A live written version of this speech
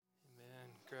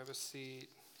grab a seat.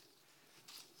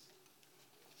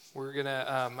 We're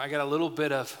gonna. I got one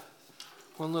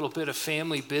little bit of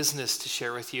family business to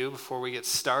share with you before we get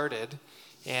started.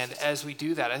 And as we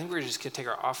do that, I think we're just gonna take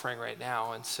our offering right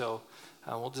now, and so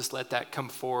we'll just let that come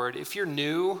forward. If you're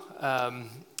new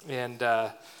and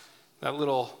that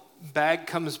little bag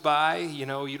comes by, you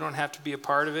don't have to be a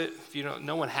part of it. If you don't,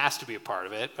 no one has to be a part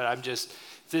of it. But if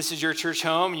this is your church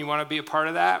home and you want to be a part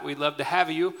of that, we'd love to have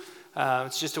you.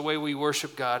 It's just a way we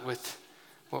worship God with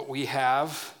what we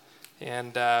have.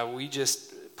 And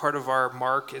part of our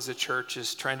mark as a church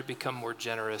is trying to become more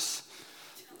generous.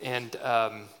 And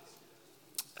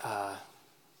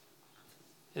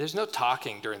there's no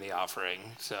talking during the offering,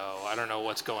 so I don't know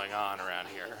what's going on around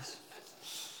here.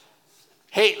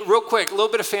 Hey, real quick, a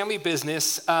little bit of family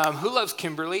business. Who loves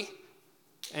Kimberly?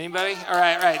 Anybody? All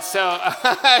right. So,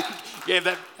 Gabe,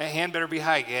 that hand better be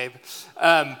high, Gabe.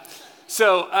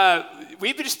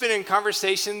 We've just been in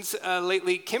conversations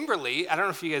lately. Kimberly, I don't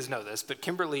know if you guys know this, but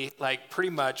Kimberly, pretty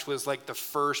much was the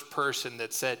first person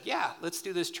that said, yeah, let's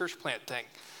do this church plant thing.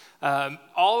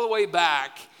 All the way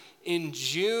back in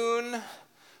June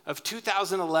of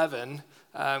 2011,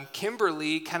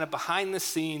 Kimberly kind of behind the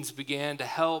scenes began to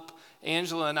help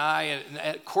Angela and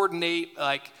I coordinate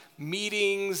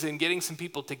meetings and getting some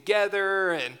people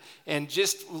together and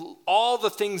just all the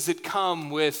things that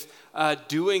come with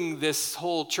doing this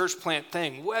whole church plant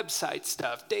thing, website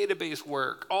stuff, database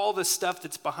work, all the stuff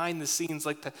that's behind the scenes,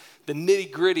 the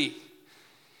nitty gritty.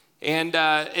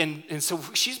 And so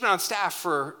she's been on staff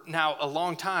for now a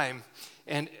long time.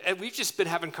 And we've just been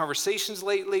having conversations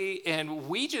lately, and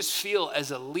we just feel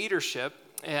as a leadership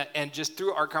and just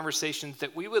through our conversations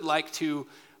that we would like to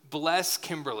bless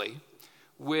Kimberly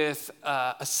with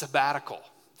a sabbatical.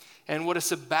 And what a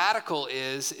sabbatical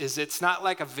is it's not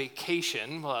like a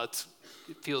vacation. Well, it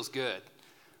feels good.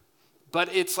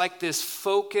 But it's this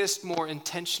focused, more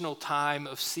intentional time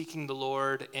of seeking the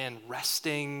Lord and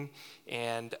resting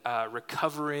and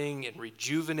recovering and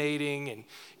rejuvenating and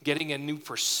getting a new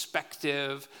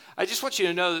perspective. I just want you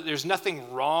to know that there's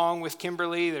nothing wrong with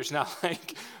Kimberly. There's not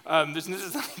this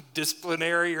is not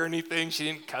disciplinary or anything. She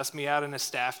didn't cuss me out in a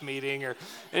staff meeting or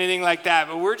anything like that.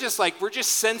 But we're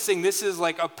just sensing this is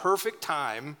a perfect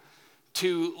time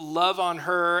to love on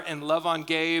her and love on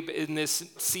Gabe in this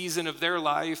season of their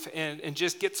life and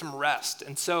just get some rest.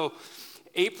 And so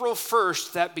April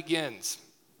 1st, that begins.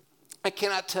 I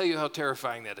cannot tell you how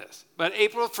terrifying that is. But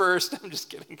April 1st, I'm just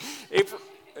kidding.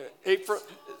 April,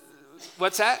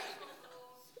 what's that?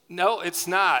 No, it's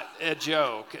not a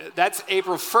joke. That's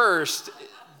April 1st.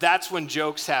 That's when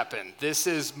jokes happen. This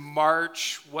is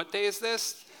March. What day is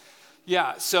this?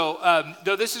 Yeah, so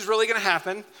though this is really going to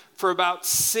happen for about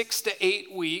 6 to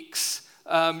 8 weeks.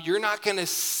 You're not going to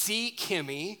see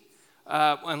Kimmy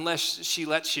unless she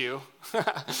lets you.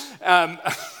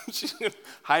 She's going to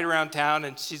hide around town,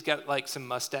 and she's got some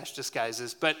mustache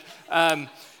disguises. But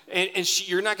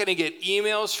you're not going to get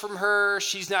emails from her.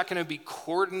 She's not going to be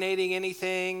coordinating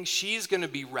anything. She's going to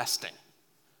be resting,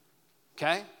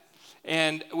 okay?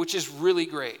 And which is really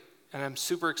great, and I'm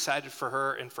super excited for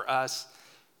her and for us.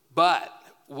 But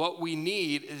what we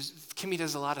need is, Kimmy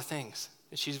does a lot of things.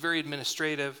 She's very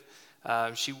administrative.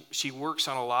 She works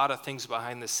on a lot of things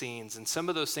behind the scenes, and some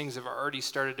of those things have already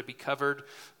started to be covered.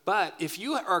 But if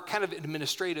you are kind of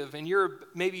administrative and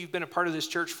maybe you've been a part of this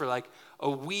church for a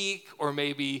week or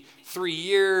maybe 3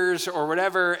 years or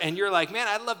whatever, and you're man,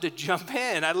 I'd love to jump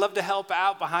in. I'd love to help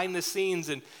out behind the scenes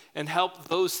and help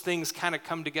those things kind of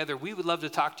come together. We would love to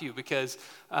talk to you because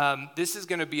this is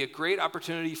going to be a great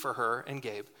opportunity for her and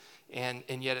Gabe.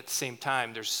 And yet at the same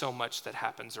time, there's so much that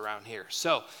happens around here.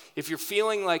 So if you're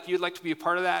feeling like you'd like to be a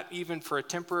part of that, even for a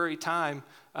temporary time,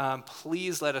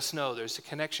 please let us know. There's a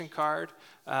connection card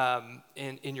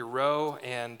in your row.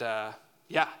 And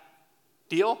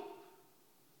deal?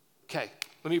 Okay,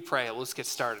 let me pray. Let's get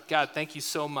started. God, thank you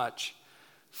so much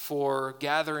for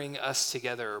gathering us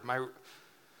together.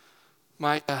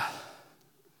 My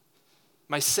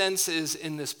sense is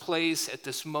in this place at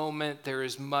this moment, there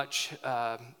is much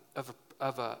of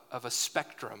a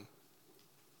spectrum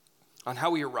on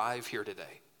how we arrive here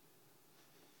today.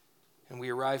 And we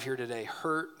arrive here today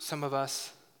hurt, some of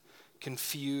us,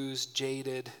 confused,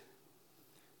 jaded,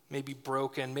 maybe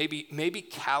broken, maybe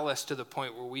callous to the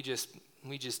point where we just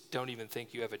don't even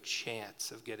think you have a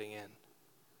chance of getting in.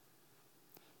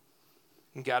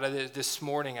 And God, this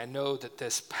morning, I know that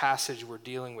this passage we're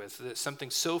dealing with, that something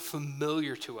so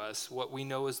familiar to us, what we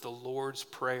know as the Lord's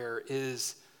Prayer,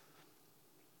 it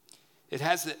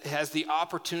has the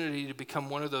opportunity to become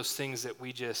one of those things that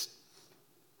we just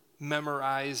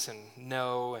memorize and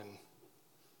know and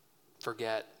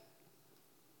forget.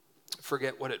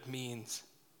 forget what it means,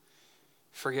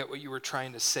 forget what you were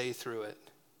trying to say through it.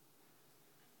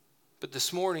 But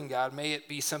this morning, God, may it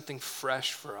be something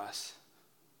fresh for us.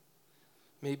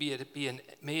 May it be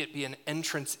an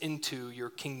entrance into your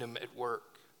kingdom at work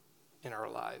in our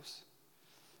lives.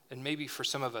 And maybe for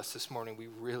some of us this morning, we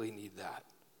really need that.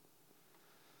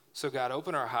 So God,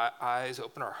 open our eyes,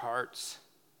 open our hearts.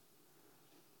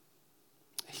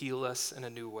 Heal us in a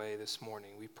new way this morning.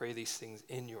 We pray these things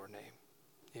in your name.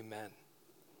 Amen.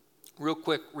 Real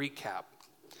quick recap.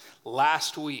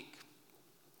 Last week,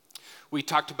 we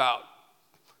talked about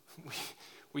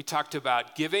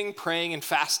giving, praying, and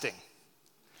fasting.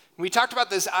 We talked about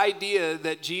this idea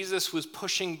that Jesus was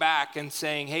pushing back and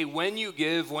saying, hey, when you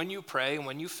give, when you pray, and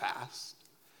when you fast,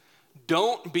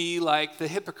 don't be like the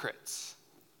hypocrites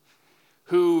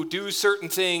who do certain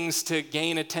things to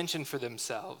gain attention for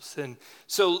themselves. And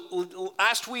so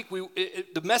last week,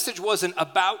 the message wasn't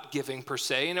about giving per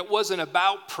se, and it wasn't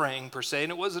about praying per se,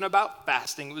 and it wasn't about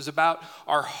fasting. It was about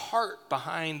our heart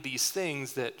behind these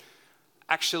things that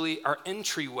actually are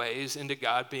entryways into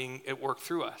God being at work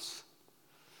through us.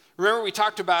 Remember, we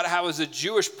talked about how as a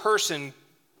Jewish person,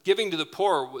 giving to the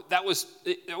poor, that was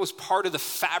part of the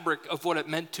fabric of what it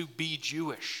meant to be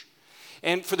Jewish.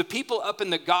 And for the people up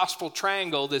in the Gospel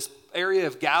Triangle, this area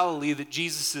of Galilee that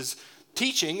Jesus is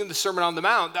teaching in the Sermon on the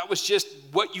Mount, that was just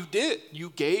what you did.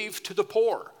 You gave to the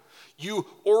poor. You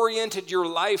oriented your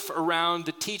life around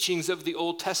the teachings of the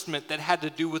Old Testament that had to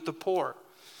do with the poor.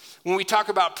 When we talk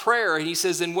about prayer, he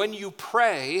says, and when you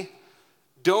pray,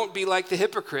 don't be like the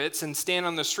hypocrites and stand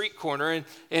on the street corner.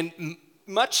 And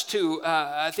much to,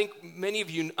 I think many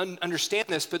of you understand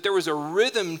this, but there was a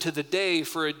rhythm to the day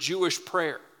for a Jewish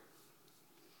prayer.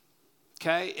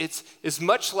 Okay? It's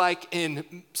much like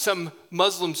in some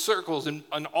Muslim circles, and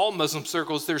in all Muslim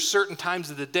circles, there's certain times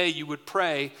of the day you would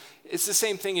pray. It's the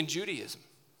same thing in Judaism.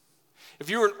 If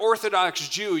you were an Orthodox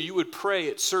Jew, you would pray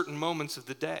at certain moments of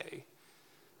the day.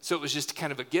 So it was just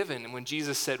kind of a given. And when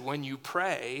Jesus said, when you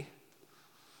pray,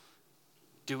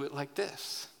 do it like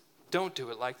this. Don't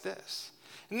do it like this.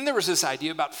 And then there was this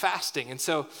idea about fasting. And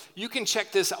so you can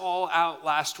check this all out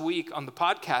last week on the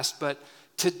podcast, but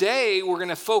today we're going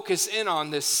to focus in on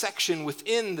this section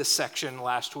within the section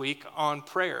last week on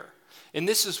prayer. And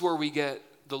this is where we get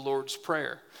the Lord's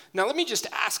Prayer. Now let me just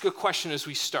ask a question as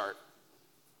we start.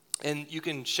 And you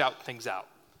can shout things out.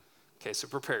 Okay, so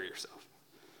prepare yourself.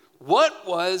 What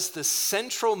was the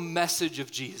central message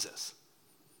of Jesus?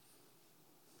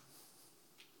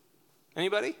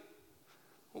 Anybody?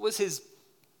 What was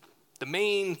the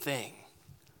main thing?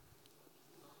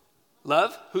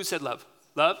 Love? Who said love?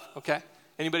 Love? Okay.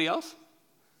 Anybody else?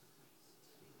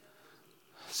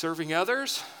 Serving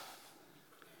others?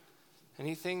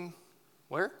 Anything?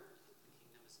 Where?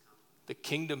 The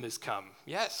kingdom has come.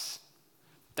 Yes.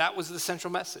 That was the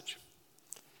central message.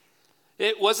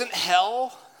 It wasn't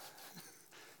hell.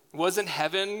 It wasn't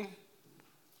heaven.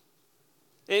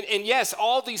 And yes,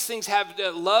 all these things have,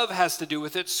 love has to do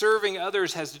with it, serving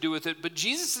others has to do with it, but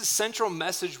Jesus' central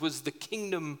message was the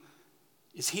kingdom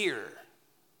is here.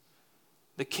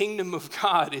 The kingdom of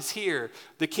God is here.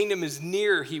 The kingdom is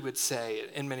near, he would say,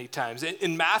 in many times.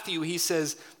 In Matthew, he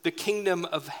says, the kingdom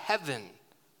of heaven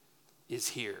is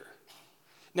here.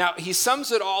 Now, he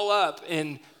sums it all up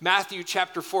in Matthew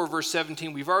chapter 4, verse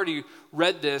 17. We've already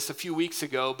read this a few weeks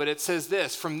ago, but it says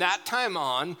this: from that time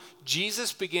on,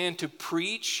 Jesus began to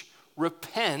preach,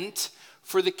 repent,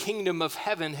 for the kingdom of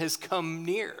heaven has come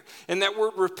near. And that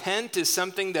word repent is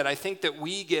something that I think that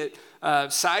we get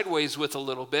sideways with a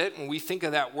little bit. When we think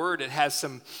of that word, it has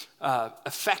some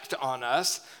effect on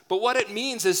us. But what it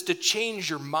means is to change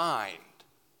your mind.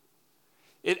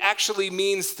 It actually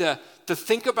means to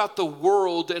think about the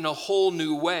world in a whole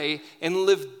new way and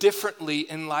live differently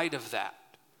in light of that.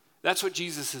 That's what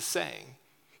Jesus is saying.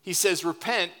 He says,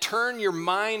 repent, turn your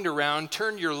mind around,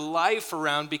 turn your life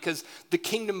around, because the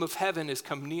kingdom of heaven has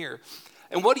come near.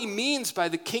 And what he means by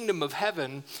the kingdom of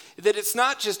heaven, that it's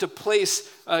not just a place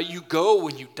you go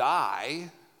when you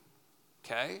die,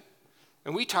 okay?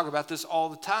 And we talk about this all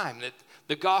the time, that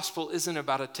the gospel isn't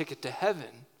about a ticket to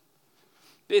heaven.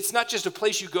 It's not just a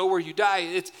place you go where you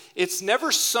die. It's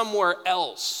never somewhere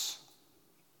else.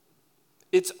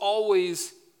 It's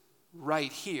always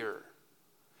right here.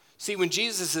 See, when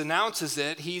Jesus announces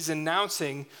it, he's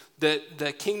announcing that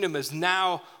the kingdom is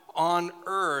now on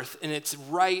earth and it's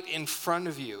right in front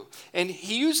of you. And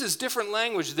he uses different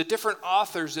language. The different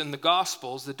authors in the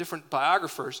Gospels, the different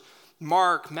biographers,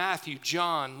 Mark, Matthew,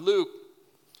 John, Luke,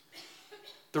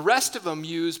 the rest of them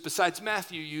besides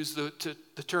Matthew, use the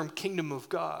term kingdom of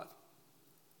God.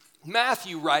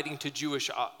 Matthew, writing to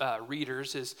Jewish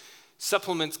readers, is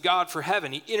supplements God for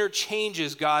heaven. He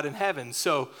interchanges God and heaven.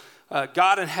 So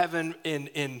God and heaven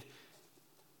in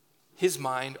his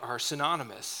mind are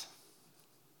synonymous.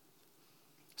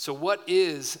 So what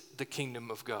is the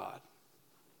kingdom of God?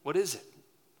 What is it?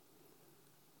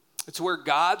 It's where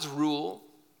God's rule,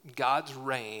 God's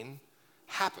reign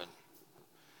happen.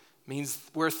 It means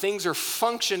where things are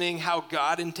functioning how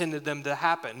God intended them to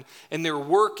happen, and they're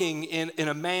working in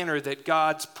a manner that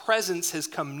God's presence has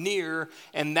come near,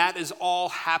 and that is all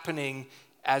happening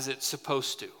as it's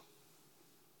supposed to.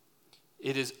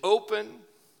 It is open,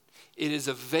 it is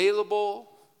available,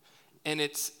 and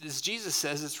it's, as Jesus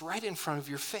says, it's right in front of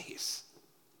your face.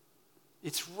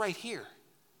 It's right here.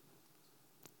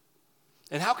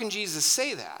 And how can Jesus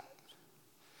say that?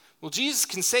 Well, Jesus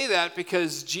can say that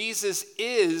because Jesus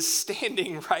is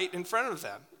standing right in front of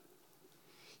them.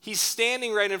 He's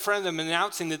standing right in front of them,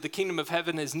 announcing that the kingdom of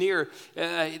heaven is near,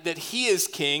 that he is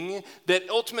king, that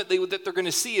ultimately what they're going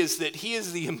to see is that he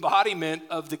is the embodiment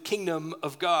of the kingdom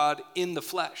of God in the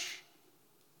flesh.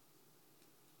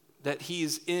 That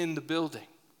he's in the building.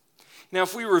 Now,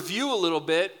 if we review a little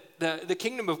bit, the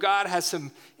kingdom of God has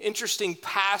some interesting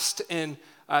present and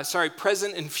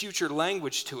future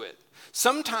language to it.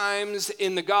 Sometimes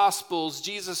in the Gospels,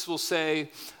 Jesus will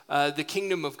say, the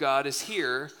kingdom of God is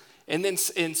here. And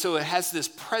so it has this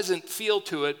present feel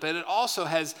to it, but it also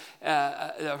has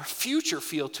a future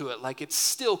feel to it, like it's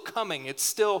still coming, it's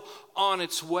still on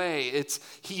its way.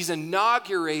 He's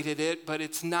inaugurated it, but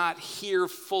it's not here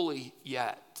fully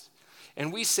yet.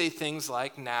 And we say things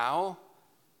like now,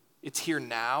 it's here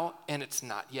now, and it's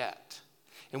not yet.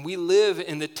 And we live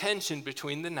in the tension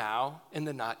between the now and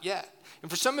the not yet. And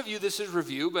for some of you, this is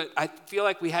review, but I feel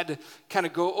like we had to kind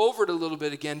of go over it a little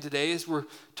bit again today as we're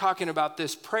talking about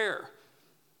this prayer.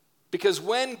 Because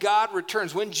when God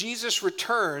returns, when Jesus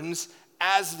returns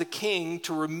as the king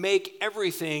to remake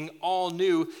everything all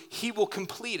new, he will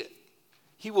complete it.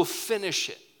 He will finish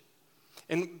it.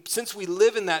 And since we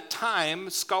live in that time,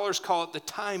 scholars call it the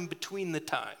time between the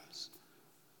times.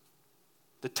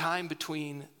 The time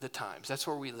between the times. That's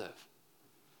where we live.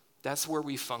 That's where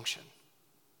we function.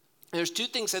 And there's two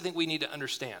things I think we need to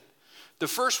understand. The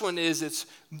first one is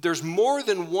there's more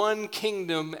than one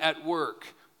kingdom at work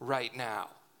right now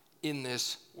in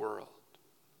this world.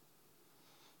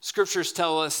 Scriptures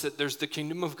tell us that there's the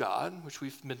kingdom of God, which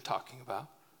we've been talking about,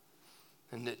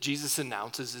 and that Jesus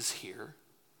announces is here.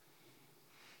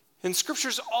 And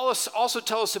scriptures also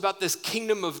tell us about this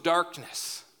kingdom of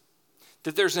darkness,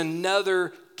 that there's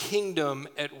another kingdom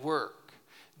at work,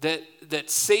 that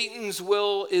Satan's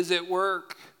will is at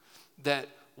work, that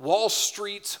Wall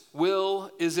Street's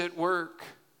will is at work,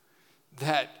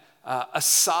 that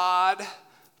Assad,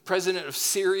 president of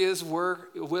Syria's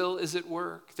will is at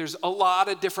work. There's a lot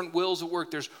of different wills at work.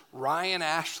 There's Ryan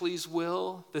Ashley's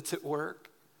will that's at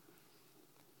work.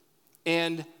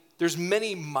 And there's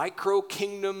many micro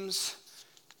kingdoms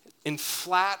in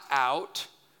flat out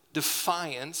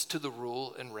defiance to the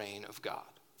rule and reign of God.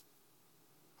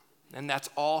 And that's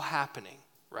all happening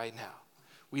right now.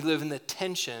 We live in the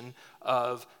tension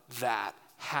of that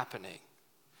happening.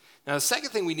 Now, the second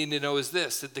thing we need to know is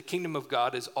this, that the kingdom of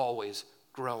God is always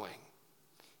growing.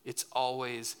 It's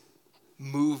always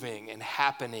moving and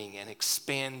happening and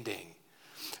expanding.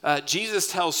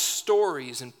 Jesus tells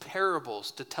stories and parables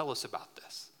to tell us about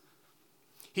this.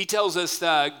 He tells us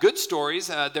good stories.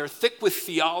 They're thick with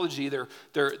theology.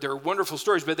 They're wonderful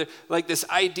stories, but they're like this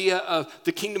idea of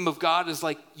the kingdom of God is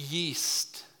like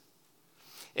yeast,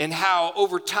 and how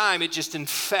over time it just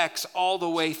infects all the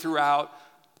way throughout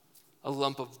a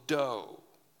lump of dough.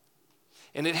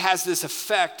 And it has this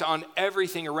effect on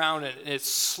everything around it. And it's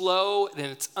slow and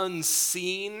it's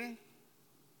unseen,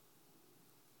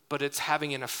 but it's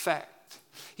having an effect.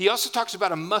 He also talks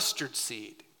about a mustard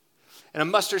seed. And a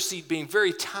mustard seed being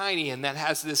very tiny, and that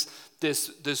has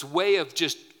this way of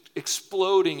just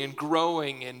exploding and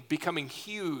growing and becoming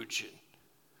huge.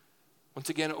 Once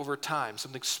again, over time,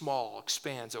 something small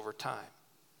expands over time.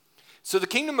 So the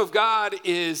kingdom of God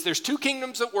there's two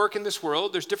kingdoms at work in this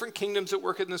world. There's different kingdoms at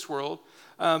work in this world.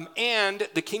 And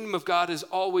the kingdom of God is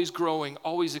always growing,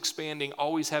 always expanding,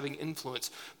 always having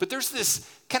influence. But there's this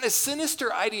kind of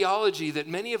sinister ideology that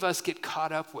many of us get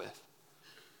caught up with.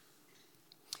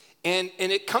 And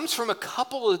it comes from a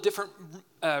couple of different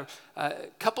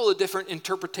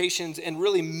interpretations and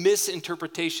really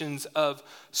misinterpretations of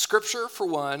Scripture for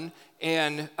one,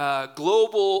 and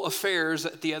global affairs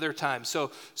at the other time. So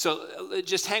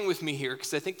just hang with me here,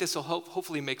 because I think this will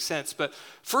hopefully make sense. But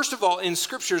first of all, in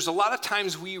Scriptures, a lot of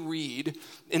times we read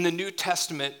in the New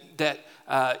Testament that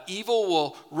evil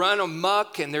will run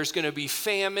amok, and there's going to be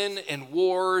famine and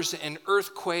wars and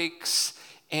earthquakes.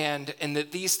 and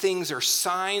that these things are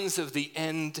signs of the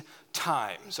end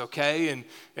times, okay?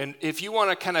 And if you want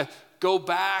to kind of go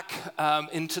back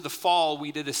into the fall,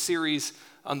 we did a series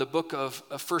on the book of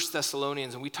 1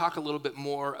 Thessalonians, and we talk a little bit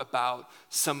more about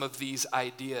some of these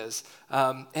ideas.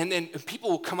 And then people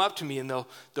will come up to me and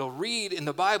they'll read in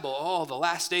the Bible, oh, the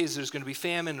last days there's going to be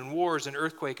famine and wars and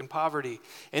earthquake and poverty.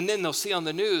 And then they'll see on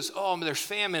the news, oh, there's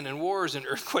famine and wars and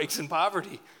earthquakes and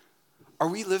poverty. Are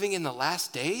we living in the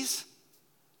last days?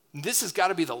 This has got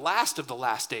to be the last of the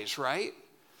last days, right?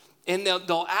 And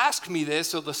they'll ask me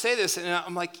this, or they'll say this, and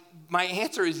I'm like, my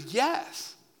answer is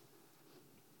yes.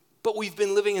 But we've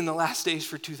been living in the last days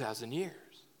for 2,000 years.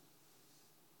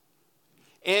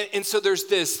 And so there's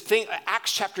this thing,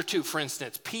 Acts chapter 2, for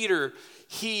instance, Peter,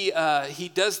 he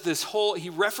does this whole, he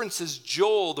references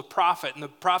Joel, the prophet, and the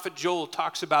prophet Joel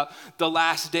talks about the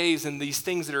last days and these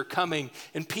things that are coming.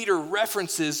 And Peter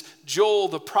references Joel,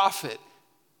 the prophet,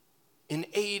 in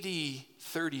AD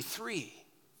 33.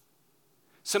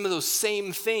 Some of those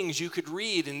same things you could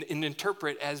read and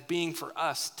interpret as being for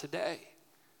us today.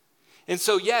 And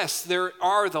so, yes, there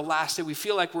are the last days. We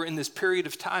feel like we're in this period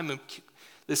of time, of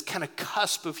this kind of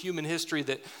cusp of human history,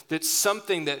 that's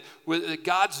something that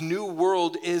God's new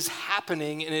world is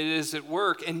happening and it is at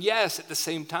work. And yes, at the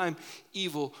same time,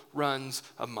 evil runs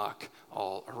amok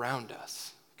all around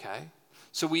us, okay?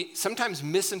 So we sometimes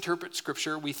misinterpret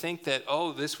Scripture. We think that,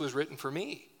 oh, this was written for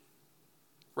me.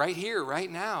 Right here,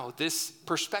 right now, this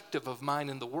perspective of mine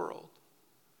in the world.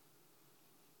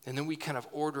 And then we kind of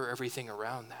order everything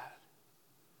around that.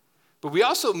 But we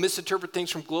also misinterpret things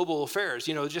from global affairs.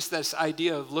 You know, just this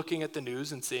idea of looking at the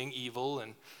news and seeing evil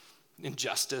and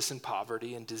injustice and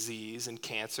poverty and disease and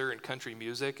cancer and country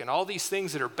music and all these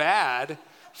things that are bad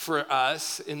for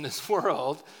us in this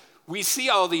world. We see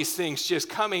all these things just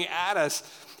coming at us.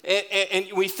 And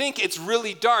we think it's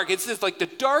really dark. It's just like the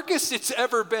darkest it's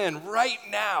ever been right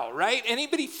now, right?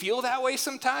 Anybody feel that way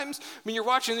sometimes? I mean, you're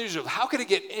watching the news, how could it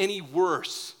get any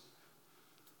worse?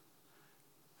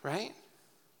 Right?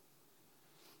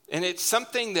 And it's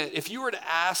something that if you were to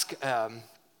ask an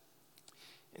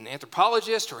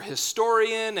anthropologist or a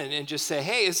historian and just say,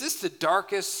 hey, is this the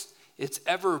darkest it's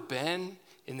ever been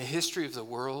in the history of the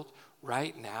world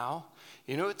right now?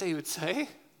 You know what they would say?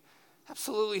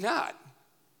 Absolutely not.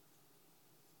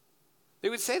 They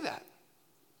would say that.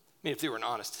 I mean, if they were an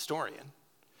honest historian.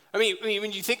 I mean,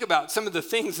 when you think about some of the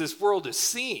things this world is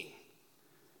seeing,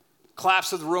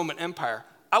 collapse of the Roman Empire,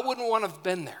 I wouldn't want to have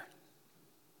been there.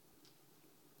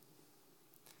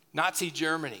 Nazi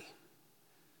Germany,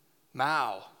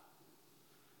 Mao,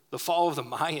 the fall of the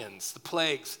Mayans, the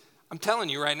plagues. I'm telling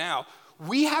you right now,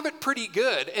 we have it pretty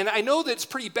good. And I know that it's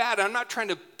pretty bad. I'm not trying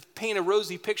to paint a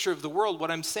rosy picture of the world.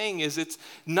 What I'm saying is it's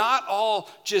not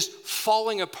all just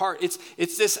falling apart. It's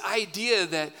this idea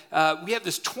that we have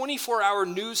this 24-hour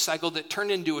news cycle that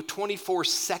turned into a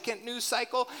 24-second news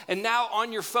cycle. And now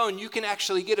on your phone, you can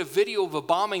actually get a video of a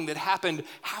bombing that happened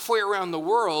halfway around the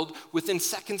world within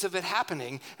seconds of it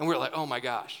happening. And we're like, oh my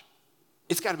gosh,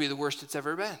 it's got to be the worst it's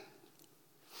ever been.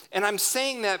 And I'm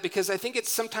saying that because I think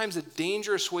it's sometimes a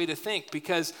dangerous way to think,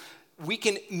 because we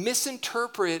can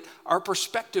misinterpret our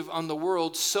perspective on the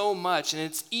world so much, and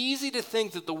it's easy to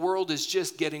think that the world is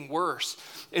just getting worse.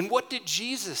 And what did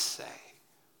Jesus say?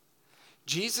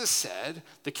 Jesus said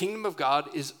the kingdom of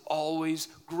God is always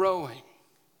growing.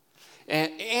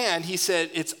 And he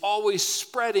said it's always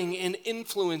spreading and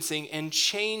influencing and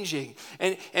changing.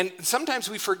 And sometimes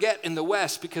we forget in the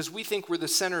West, because we think we're the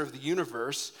center of the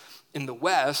universe in the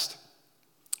West,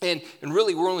 and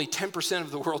really we're only 10% of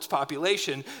the world's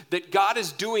population, that God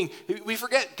is doing, we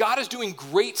forget God is doing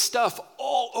great stuff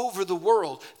all over the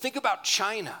world. Think about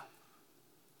China.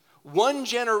 1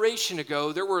 generation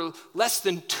ago, there were less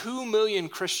than 2 million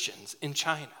Christians in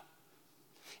China.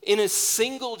 In a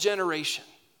single generation,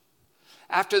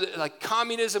 after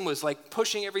communism was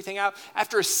pushing everything out,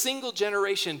 after a single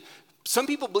generation, some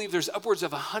people believe there's upwards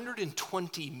of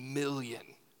 120 million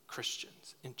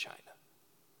Christians in China.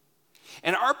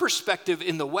 And our perspective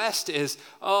in the West is,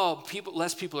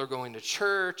 less people are going to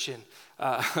church, and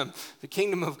the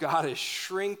kingdom of God is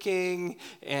shrinking,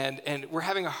 and we're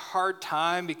having a hard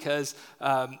time because,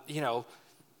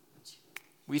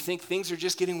 we think things are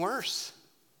just getting worse.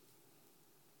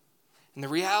 And the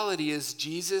reality is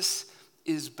Jesus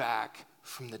is back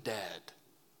from the dead.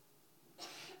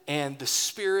 And the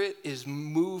Spirit is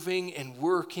moving and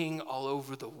working all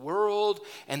over the world,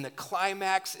 and the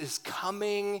climax is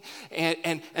coming.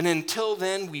 And until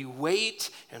then, we wait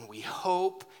and we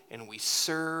hope and we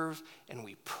serve and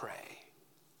we pray.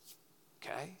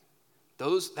 Okay?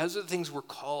 Those are the things we're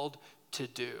called to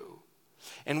do.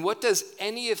 And what does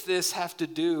any of this have to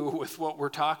do with what we're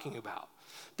talking about?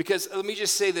 Because let me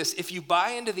just say this, if you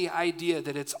buy into the idea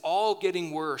that it's all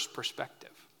getting worse perspective,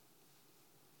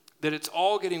 that it's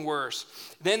all getting worse,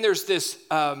 then there's this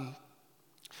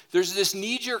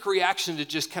knee-jerk reaction to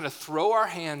just kind of throw our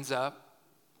hands up,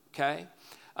 okay?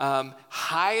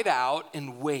 Hide out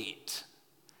and wait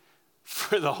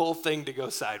for the whole thing to go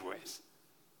sideways.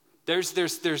 There's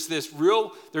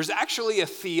actually a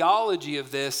theology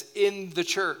of this in the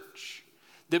church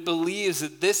that believes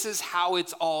that this is how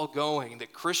it's all going,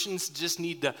 that Christians just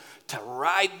need to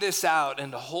ride this out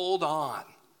and to hold on.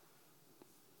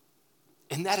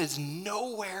 And that is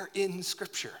nowhere in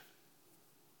Scripture.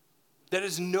 That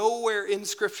is nowhere in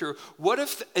Scripture. What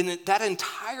if, and that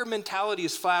entire mentality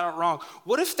is flat out wrong.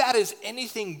 What if that is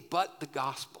anything but the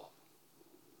gospel?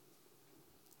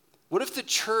 What if the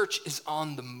church is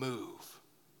on the move?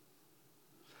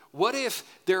 What if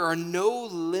there are no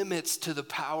limits to the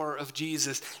power of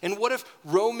Jesus? And what if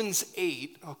Romans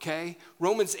 8, okay?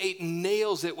 Romans 8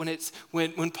 nails it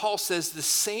when Paul says the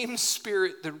same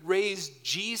Spirit that raised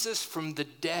Jesus from the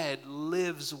dead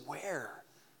lives where?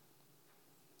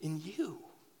 In you.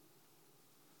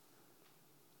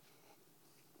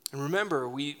 And remember,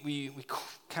 we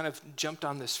kind of jumped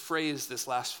on this phrase this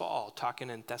last fall, talking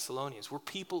in Thessalonians. We're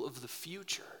people of the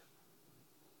future,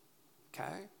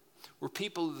 okay? We're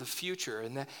people of the future,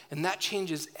 and that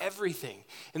changes everything.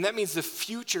 And that means the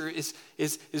future is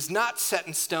not set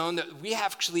in stone, that we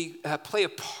actually play a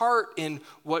part in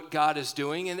what God is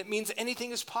doing, and it means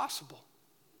anything is possible.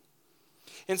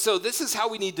 And so this is how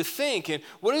we need to think. And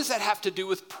what does that have to do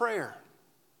with prayer?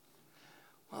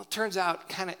 Well, it turns out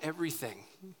kind of everything.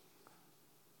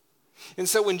 And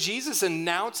so when Jesus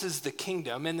announces the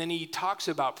kingdom and then he talks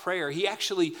about prayer, he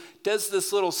actually does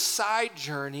this little side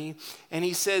journey and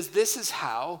he says, this is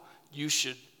how you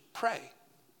should pray.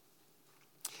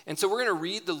 And so we're going to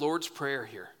read the Lord's Prayer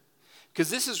here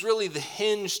because this is really the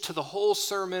hinge to the whole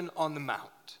Sermon on the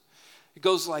Mount. It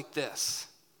goes like this.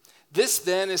 This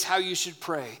then is how you should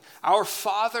pray. Our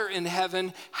Father in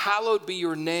heaven, hallowed be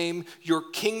your name. Your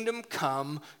kingdom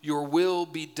come, your will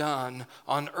be done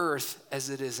on earth as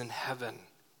it is in heaven.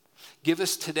 Give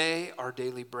us today our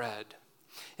daily bread,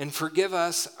 and forgive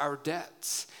us our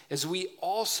debts, as we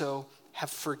also have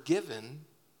forgiven,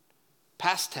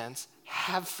 past tense,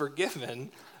 have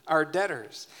forgiven our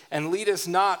debtors. And lead us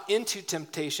not into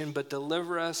temptation, but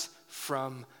deliver us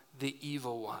from the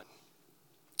evil one.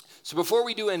 So before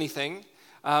we do anything,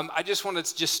 I just want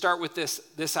to just start with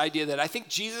this idea that I think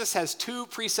Jesus has two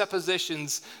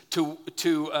presuppositions to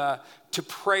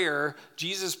prayer.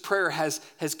 Jesus' prayer has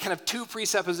kind of two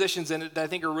presuppositions in it that I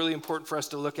think are really important for us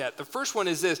to look at. The first one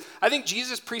is this. I think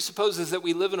Jesus presupposes that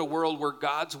we live in a world where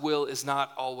God's will is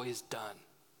not always done.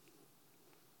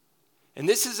 And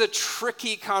this is a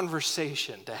tricky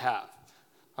conversation to have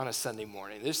on a Sunday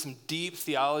morning. There's some deep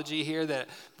theology here that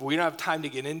we don't have time to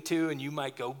get into, and you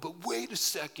might go, but wait a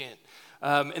second.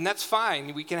 And that's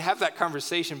fine. We can have that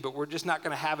conversation, but we're just not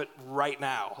going to have it right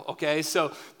now, okay?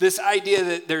 So this idea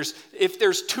that if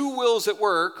there's two wills at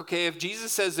work, okay, if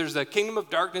Jesus says there's a kingdom of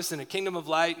darkness and a kingdom of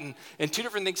light and two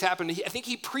different things happen, I think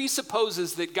he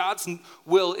presupposes that God's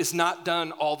will is not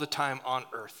done all the time on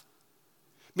earth.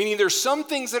 Meaning there's some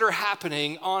things that are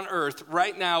happening on earth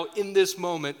right now in this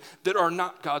moment that are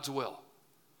not God's will.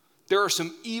 There are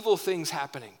some evil things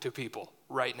happening to people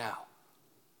right now.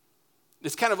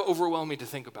 It's kind of overwhelming to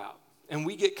think about. And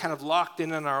we get kind of locked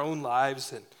in our own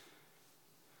lives.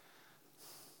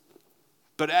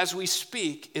 But as we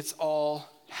speak, it's all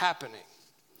happening.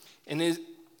 And is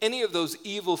any of those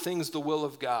evil things the will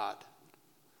of God?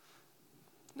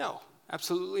 No,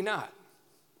 absolutely not.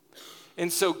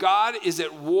 And so God is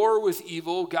at war with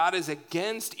evil. God is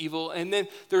against evil. And then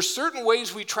there's certain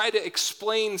ways we try to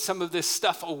explain some of this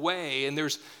stuff away. And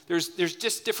there's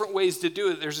just different ways to do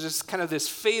it. There's just kind of this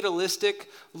fatalistic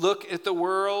look at the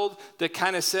world that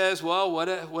kind of says, well,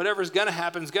 whatever's going to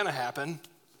happen is going to happen,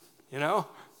 you know?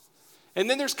 And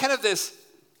then there's kind of this,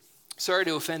 sorry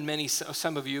to offend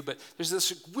some of you, but there's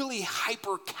this really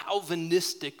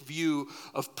hyper-Calvinistic view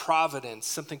of providence,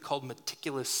 something called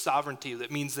meticulous sovereignty,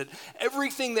 that means that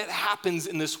everything that happens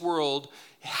in this world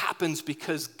happens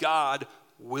because God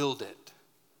willed it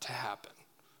to happen.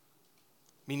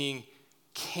 Meaning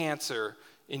cancer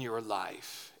in your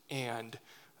life and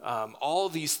all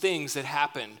these things that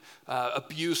happen,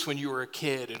 abuse when you were a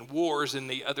kid and wars in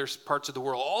the other parts of the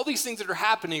world, all these things that are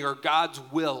happening are God's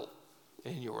will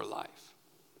in your life.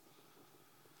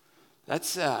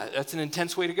 That's an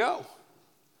intense way to go.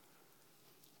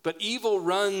 But evil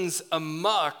runs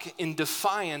amok in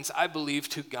defiance, I believe,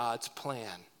 to God's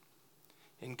plan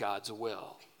and God's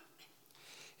will.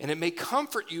 And it may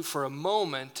comfort you for a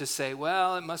moment to say,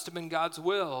 well, it must have been God's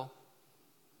will.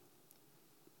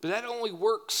 But that only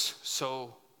works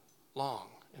so long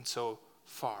and so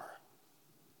far.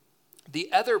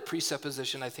 The other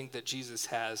presupposition I think that Jesus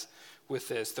has with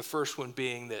this, the first one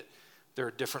being that there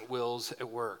are different wills at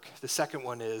work. The second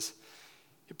one is,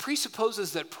 it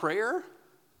presupposes that prayer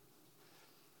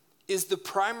is the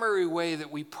primary way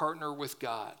that we partner with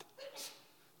God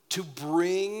to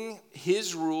bring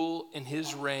his rule and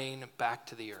his reign back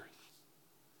to the earth.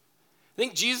 I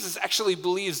think Jesus actually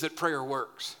believes that prayer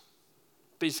works.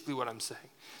 Basically what I'm saying.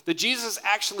 That Jesus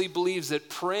actually believes that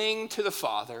praying to the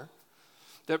Father,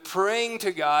 that praying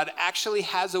to God actually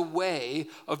has a way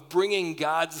of bringing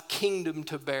God's kingdom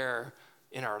to bear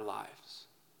in our lives.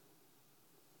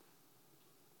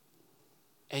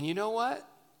 And you know what?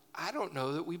 I don't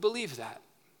know that we believe that.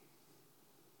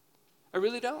 I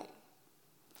really don't.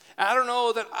 I don't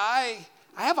know that I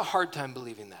have a hard time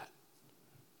believing that.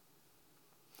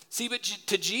 See, but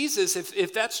to Jesus,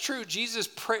 if that's true, to Jesus,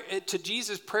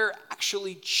 prayer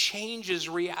actually changes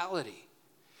reality.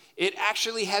 It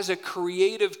actually has a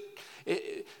creative,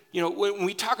 when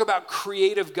we talk about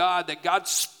creative God, that God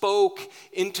spoke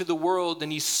into the world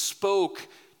and he spoke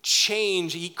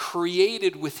change. He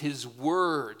created with his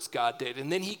words, God did.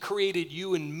 And then he created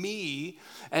you and me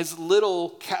as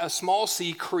little small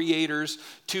c creators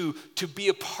to be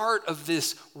a part of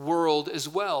this world as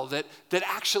well. That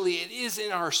actually it is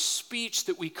in our speech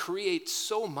that we create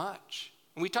so much.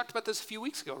 And we talked about this a few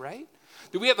weeks ago, right?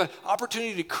 That we have an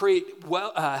opportunity to create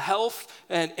health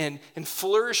and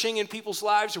flourishing in people's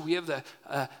lives, or we have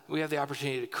the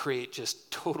opportunity to create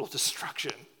just total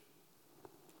destruction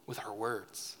with our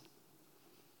words.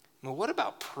 Well, what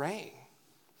about praying?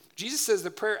 Jesus says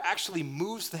that prayer actually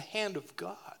moves the hand of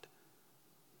God.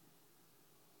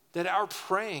 That our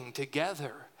praying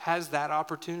together has that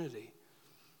opportunity.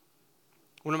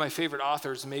 One of my favorite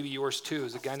authors, maybe yours too,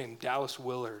 is a guy named Dallas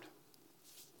Willard.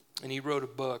 And he wrote a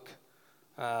book,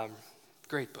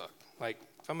 great book. Like,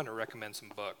 if I'm going to recommend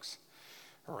some books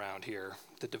around here,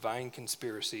 The Divine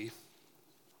Conspiracy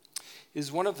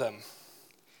is one of them.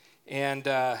 And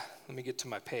let me get to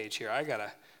my page here. I got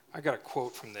a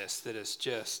quote from this that is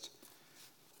just,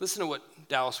 listen to what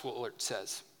Dallas Willard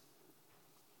says.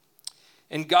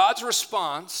 And God's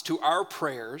response to our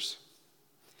prayers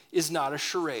is not a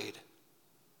charade.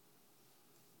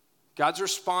 God's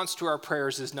response to our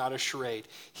prayers is not a charade.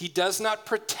 He does not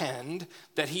pretend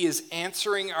that he is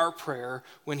answering our prayer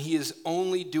when he is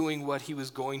only doing what he was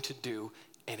going to do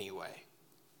anyway.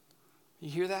 You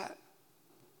hear that?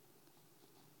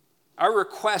 Our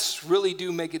requests really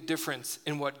do make a difference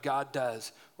in what God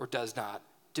does or does not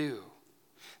do.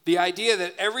 The idea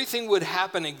that everything would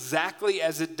happen exactly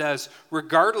as it does,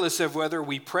 regardless of whether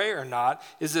we pray or not,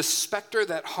 is a specter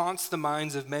that haunts the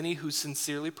minds of many who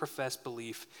sincerely profess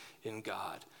belief in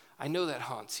God. I know that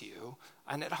haunts you,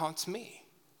 and it haunts me.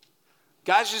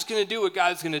 God's just going to do what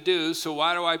God's going to do, so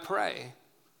why do I pray?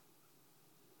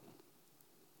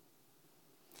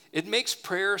 It makes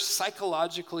prayer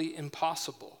psychologically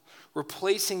impossible,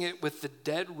 replacing it with a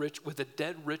dead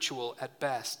ritual at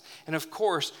best. And of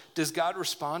course, does God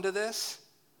respond to this?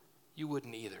 You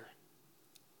wouldn't either.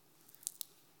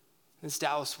 It's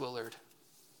Dallas Willard.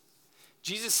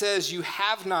 Jesus says, you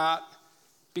have not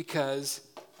because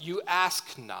you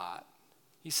ask not.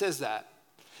 He says that.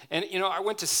 And I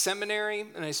went to seminary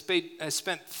and I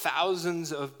spent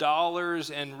thousands of dollars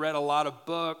and read a lot of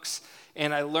books.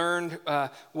 And I learned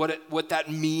what that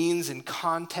means in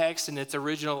context in its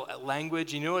original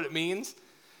language. You know what it means?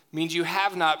 It means you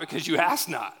have not because you ask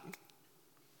not.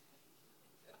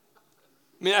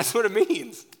 I mean, that's what it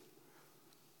means.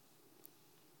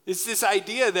 It's this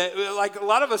idea that, like, a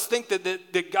lot of us think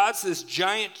that God's this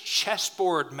giant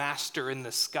chessboard master in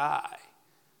the sky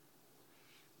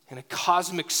and a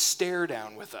cosmic stare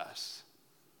down with us.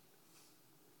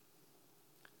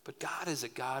 But God is a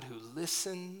God who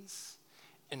listens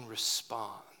and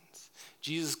responds.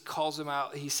 Jesus calls him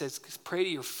out. He says, pray to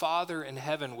your Father in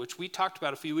heaven, which we talked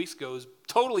about a few weeks ago is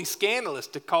totally scandalous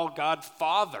to call God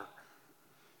Father.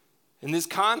 In this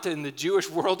context, in the Jewish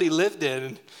world he lived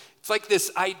in, it's like this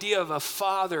idea of a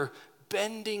father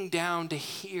bending down to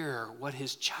hear what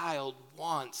his child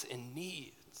wants and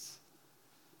needs.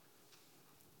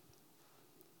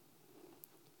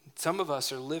 Some of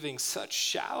us are living such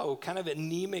shallow, kind of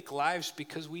anemic lives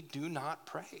because we do not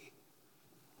pray.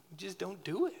 We just don't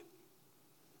do it.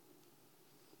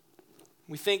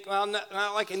 We think, well, not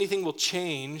like anything will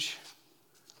change.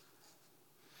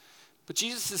 But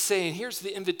Jesus is saying, here's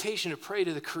the invitation to pray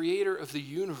to the creator of the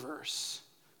universe,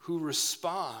 who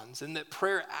responds, and that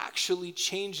prayer actually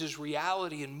changes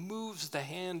reality and moves the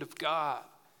hand of God.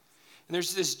 And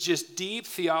there's this just deep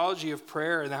theology of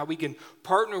prayer and how we can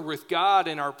partner with God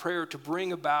in our prayer to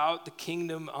bring about the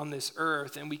kingdom on this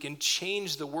earth, and we can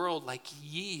change the world like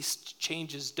yeast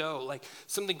changes dough, like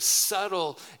something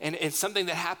subtle and something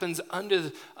that happens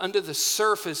under the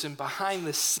surface and behind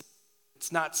the scenes.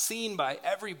 It's not seen by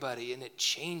everybody, and it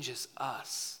changes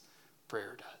us.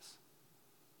 Prayer does.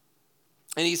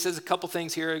 And he says a couple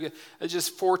things here,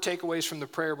 just 4 takeaways from the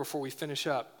prayer before we finish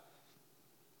up.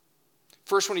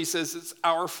 First one, he says it's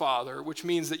our Father, which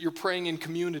means that you're praying in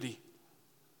community.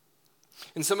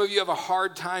 And some of you have a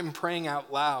hard time praying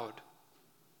out loud.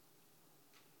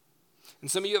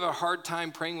 And some of you have a hard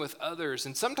time praying with others.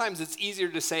 And sometimes it's easier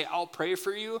to say, I'll pray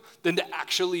for you, than to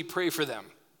actually pray for them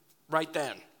right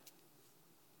then.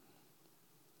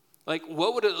 Like,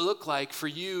 what would it look like for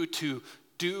you to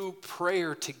do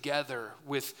prayer together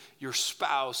with your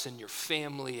spouse and your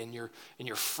family and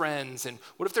your friends? And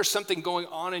what if there's something going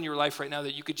on in your life right now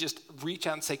that you could just reach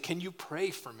out and say, can you pray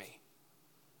for me?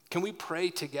 Can we pray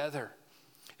together?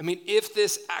 I mean, if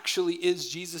this actually is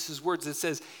Jesus' words,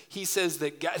 he says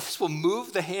that God, this will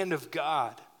move the hand of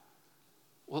God.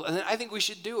 Well, and I think we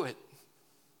should do it.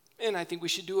 And I think we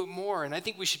should do it more. And I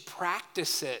think we should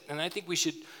practice it. And I think we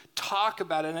should talk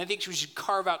about it. And I think we should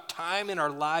carve out time in our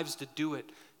lives to do it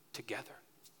together.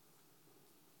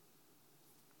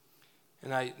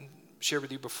 And I shared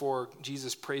with you before,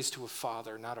 Jesus prays to a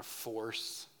Father, not a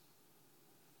force.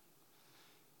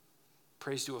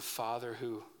 Prays to a Father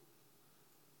who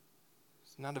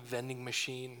is not a vending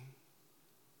machine.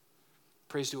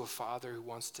 Prays to a Father who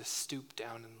wants to stoop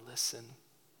down and listen.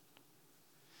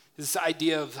 This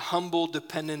idea of humble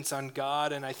dependence on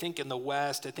God, and I think in the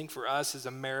West, I think for us as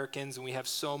Americans, and we have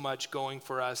so much going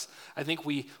for us, I think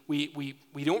we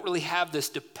don't really have this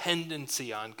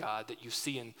dependency on God that you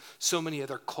see in so many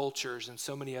other cultures and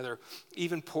so many other,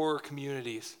 even poorer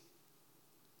communities.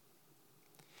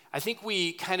 I think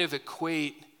we kind of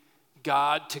equate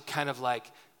God to kind of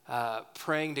like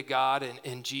praying to God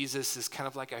and Jesus is kind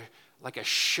of like a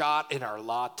shot in our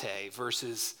latte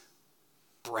versus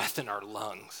breath in our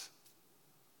lungs.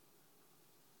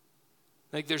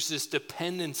 Like there's this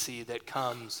dependency that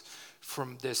comes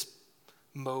from this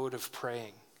mode of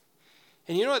praying.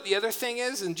 And you know what the other thing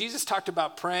is? And Jesus talked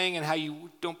about praying and how you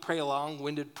don't pray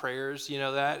long-winded prayers, you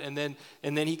know that? And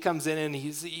then he comes in and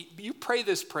you pray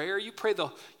this prayer, you pray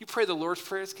the Lord's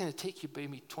Prayer, it's going to take you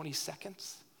maybe 20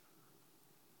 seconds.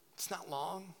 It's not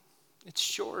long. It's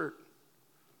short.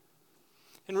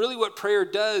 And really what prayer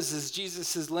does is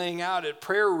Jesus is laying out it.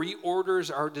 Prayer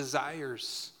reorders our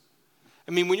desires.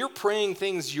 I mean, when you're praying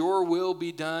things, your will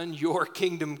be done, your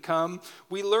kingdom come,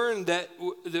 we learn that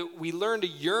we learn to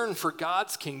yearn for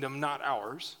God's kingdom, not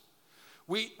ours.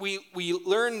 We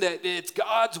learn that it's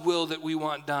God's will that we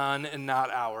want done and not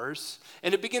ours.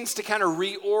 And it begins to kind of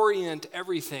reorient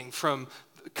everything from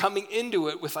coming into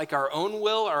it with like our own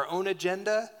will, our own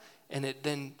agenda, and it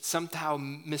then somehow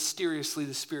mysteriously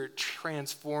the Spirit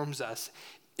transforms us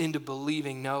into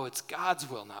believing, no, it's God's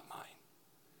will, not mine.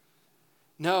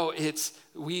 No, it's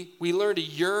we learn to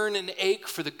yearn and ache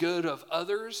for the good of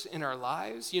others in our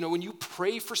lives. You know, when you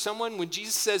pray for someone, when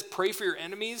Jesus says pray for your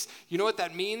enemies, you know what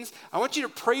that means? I want you to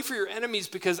pray for your enemies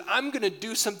because I'm going to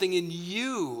do something in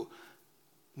you,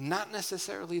 not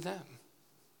necessarily them.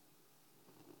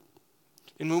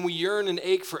 And when we yearn and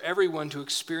ache for everyone to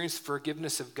experience the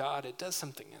forgiveness of God, it does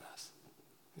something in us.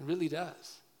 It really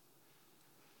does.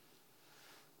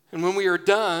 And when we are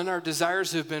done, our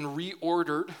desires have been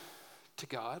reordered to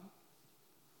God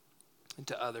and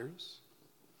to others,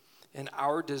 and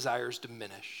our desires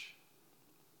diminish,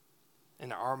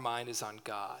 and our mind is on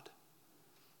God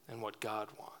and what God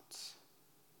wants.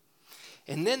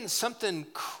 And then something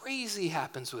crazy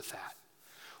happens with that.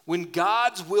 When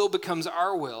God's will becomes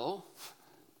our will,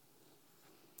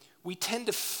 we tend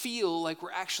to feel like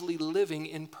we're actually living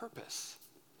in purpose,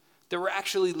 that we're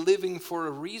actually living for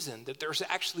a reason, that there's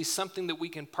actually something that we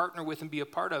can partner with and be a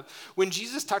part of. When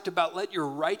Jesus talked about let your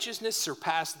righteousness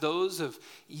surpass those of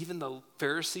even the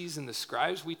Pharisees and the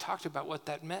scribes, we talked about what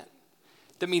that meant.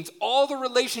 That means all the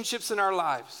relationships in our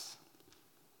lives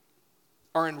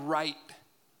are on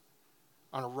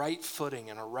a right footing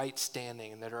and a right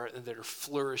standing and that are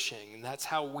flourishing. And that's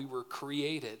how we were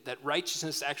created. That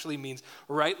righteousness actually means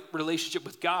a right relationship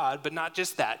with God, but not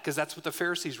just that, because that's what the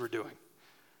Pharisees were doing.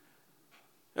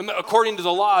 And according to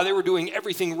the law, they were doing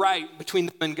everything right between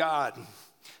them and God,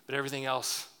 but everything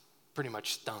else pretty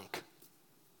much stunk.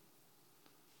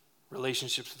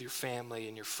 Relationships with your family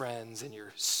and your friends and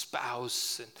your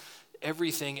spouse and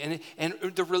everything. And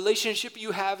the relationship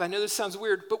you have, I know this sounds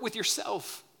weird, but with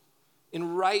yourself,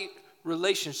 in right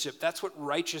relationship. That's what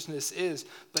righteousness is.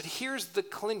 But here's the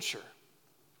clincher.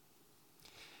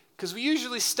 Because we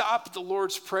usually stop at the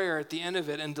Lord's Prayer at the end of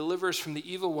it and deliver us from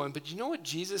the evil one. But you know what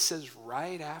Jesus says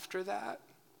right after that?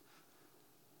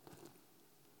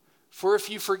 For if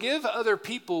you forgive other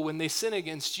people when they sin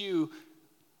against you,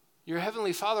 your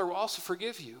heavenly Father will also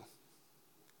forgive you.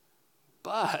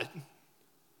 But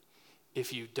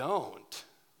if you don't,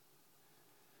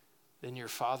 then your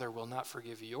Father will not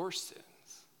forgive your sins.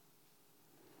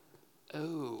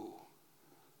 Oh.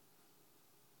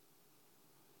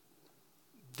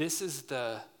 This is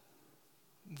the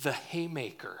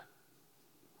haymaker.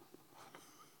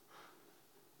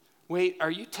 Wait,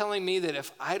 are you telling me that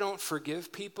if I don't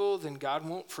forgive people, then God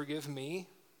won't forgive me?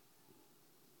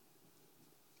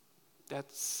 That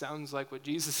sounds like what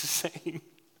Jesus is saying.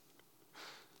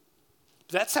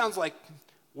 That sounds like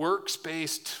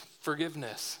works-based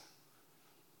forgiveness.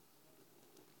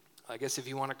 I guess if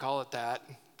you want to call it that,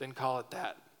 then call it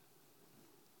that.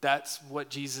 That's what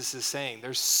Jesus is saying.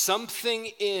 There's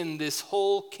something in this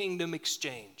whole kingdom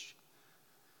exchange.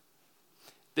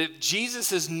 That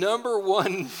Jesus' number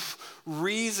one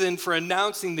reason for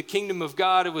announcing the kingdom of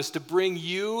God was to bring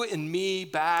you and me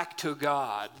back to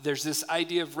God. There's this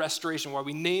idea of restoration. Why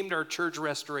we named our church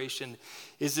Restoration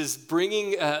is this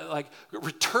bringing,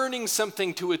 returning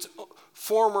something to its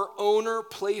former owner,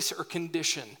 place, or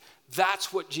condition.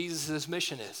 That's what Jesus'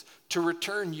 mission is, to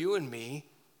return you and me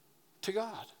to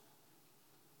God.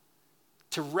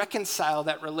 To reconcile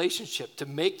that relationship, to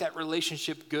make that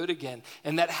relationship good again.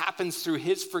 And that happens through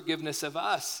his forgiveness of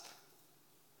us.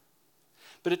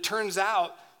 But it turns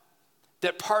out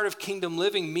that part of kingdom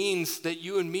living means that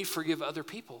you and me forgive other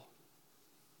people.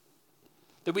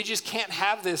 That we just can't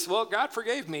have this, well, God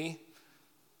forgave me,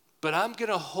 but I'm going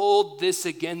to hold this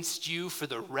against you for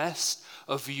the rest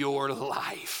of your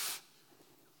life.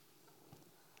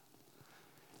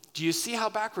 Do you see how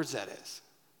backwards that is?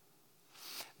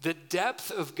 The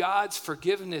depth of God's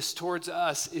forgiveness towards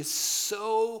us is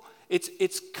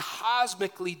it's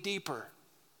cosmically deeper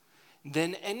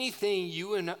than anything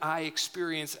you and I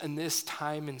experience in this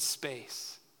time and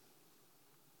space.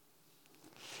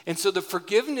 And so the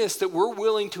forgiveness that we're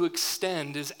willing to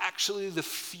extend is actually the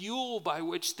fuel by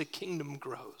which the kingdom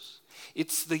grows.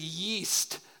 It's the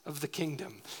yeast of the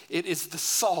kingdom. It is the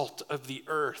salt of the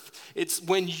earth. It's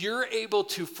when you're able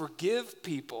to forgive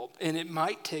people, and it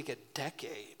might take a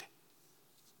decade.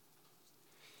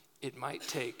 It might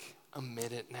take a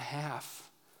minute and a half.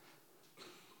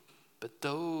 But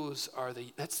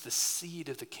that's the seed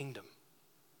of the kingdom.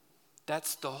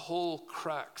 That's the whole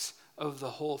crux of the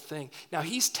whole thing. Now,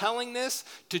 he's telling this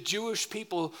to Jewish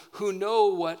people who know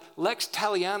what lex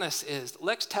talionis is.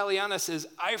 Lex talionis is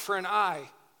eye for an eye,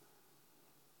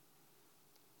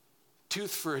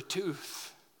 tooth for a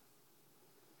tooth.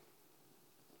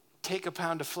 Take a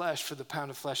pound of flesh for the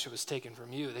pound of flesh that was taken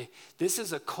from you. This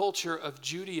is a culture of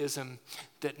Judaism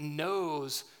that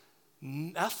knows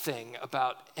nothing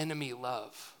about enemy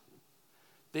love.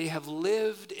 They have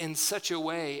lived in such a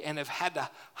way and have had to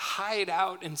hide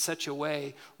out in such a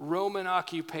way, Roman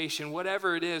occupation,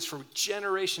 whatever it is, from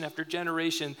generation after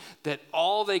generation, that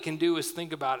all they can do is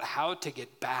think about how to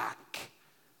get back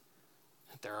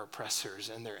at their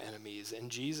oppressors and their enemies. And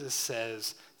Jesus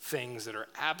says things that are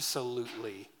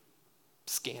absolutely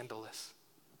scandalous.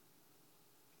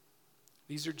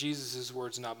 These are Jesus'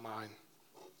 words, not mine.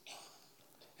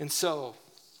 And so,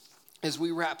 as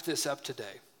we wrap this up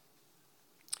today,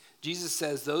 Jesus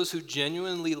says, those who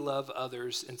genuinely love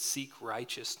others and seek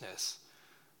righteousness,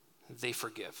 they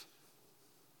forgive.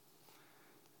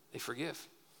 They forgive.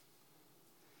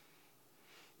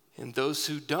 And those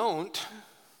who don't,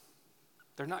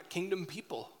 they're not kingdom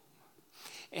people.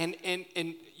 And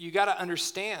you got to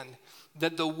understand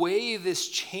that the way this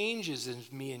changes in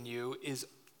me and you is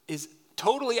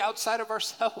totally outside of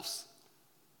ourselves.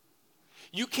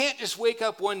 You can't just wake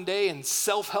up one day and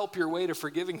self-help your way to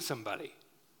forgiving somebody.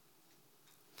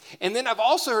 And then I've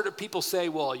also heard of people say,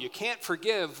 well, you can't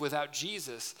forgive without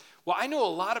Jesus. Well, I know a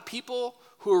lot of people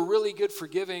who are really good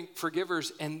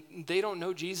forgivers, and they don't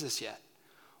know Jesus yet.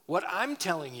 What I'm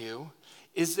telling you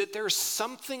is that there's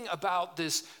something about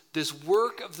this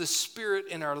work of the Spirit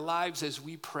in our lives as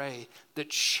we pray that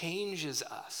changes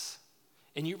us.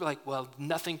 And you're like, well,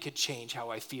 nothing could change how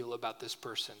I feel about this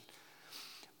person.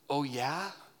 Oh,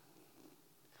 yeah?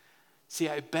 See,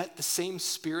 I bet the same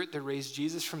Spirit that raised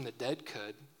Jesus from the dead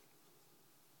could.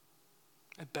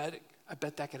 I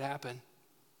bet that could happen.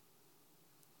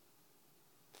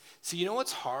 See, you know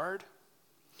what's hard?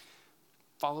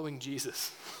 Following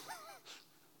Jesus.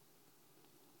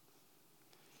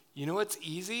 You know what's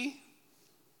easy?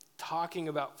 Talking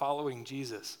about following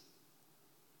Jesus.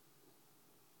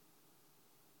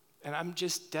 And I'm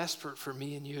just desperate for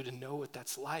me and you to know what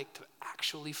that's like, to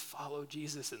actually follow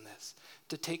Jesus in this,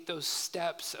 to take those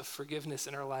steps of forgiveness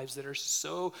in our lives that are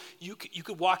so, you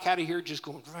could walk out of here just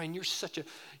going, Ryan, you're such a,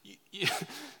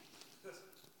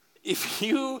 if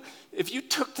you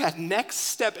took that next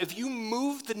step, if you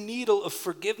moved the needle of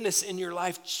forgiveness in your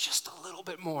life just a little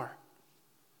bit more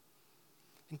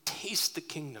and taste the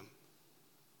kingdom.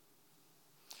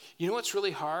 You know what's really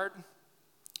hard?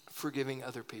 Forgiving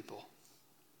other people.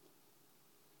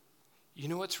 You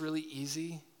know what's really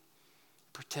easy?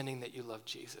 Pretending that you love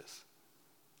Jesus.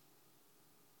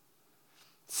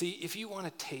 See, if you want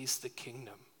to taste the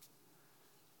kingdom,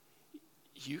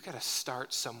 you got to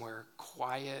start somewhere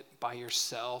quiet by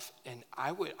yourself. And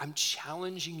I'm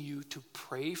challenging you to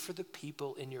pray for the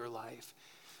people in your life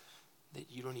that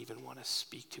you don't even want to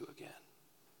speak to again,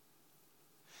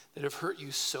 that have hurt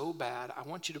you so bad. I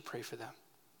want you to pray for them.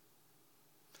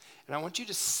 And I want you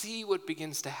to see what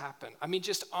begins to happen. I mean,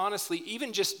 just honestly,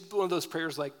 even just one of those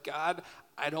prayers like, God,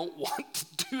 I don't want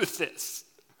to do this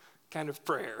kind of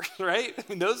prayer, right? I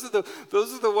mean, those are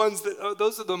the ones that,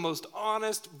 those are the most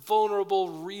honest,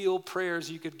 vulnerable, real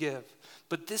prayers you could give.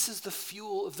 But this is the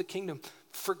fuel of the kingdom.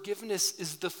 Forgiveness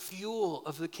is the fuel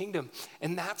of the kingdom.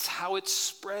 And that's how it's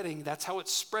spreading. That's how it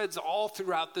spreads all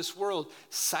throughout this world,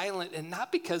 silent, and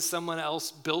not because someone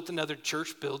else built another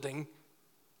church building.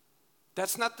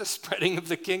 That's not the spreading of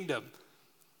the kingdom.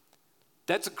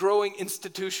 That's growing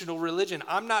institutional religion.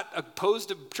 I'm not opposed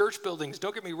to church buildings,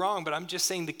 don't get me wrong, but I'm just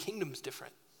saying the kingdom's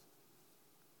different.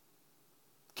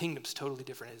 Kingdom's totally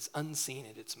different. It's unseen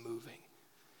and it's moving.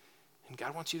 And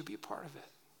God wants you to be a part of it.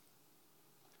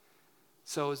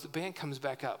 So as the band comes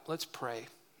back up, let's pray.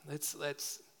 Let's do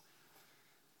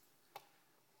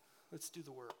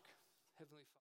the work. Heavenly Father.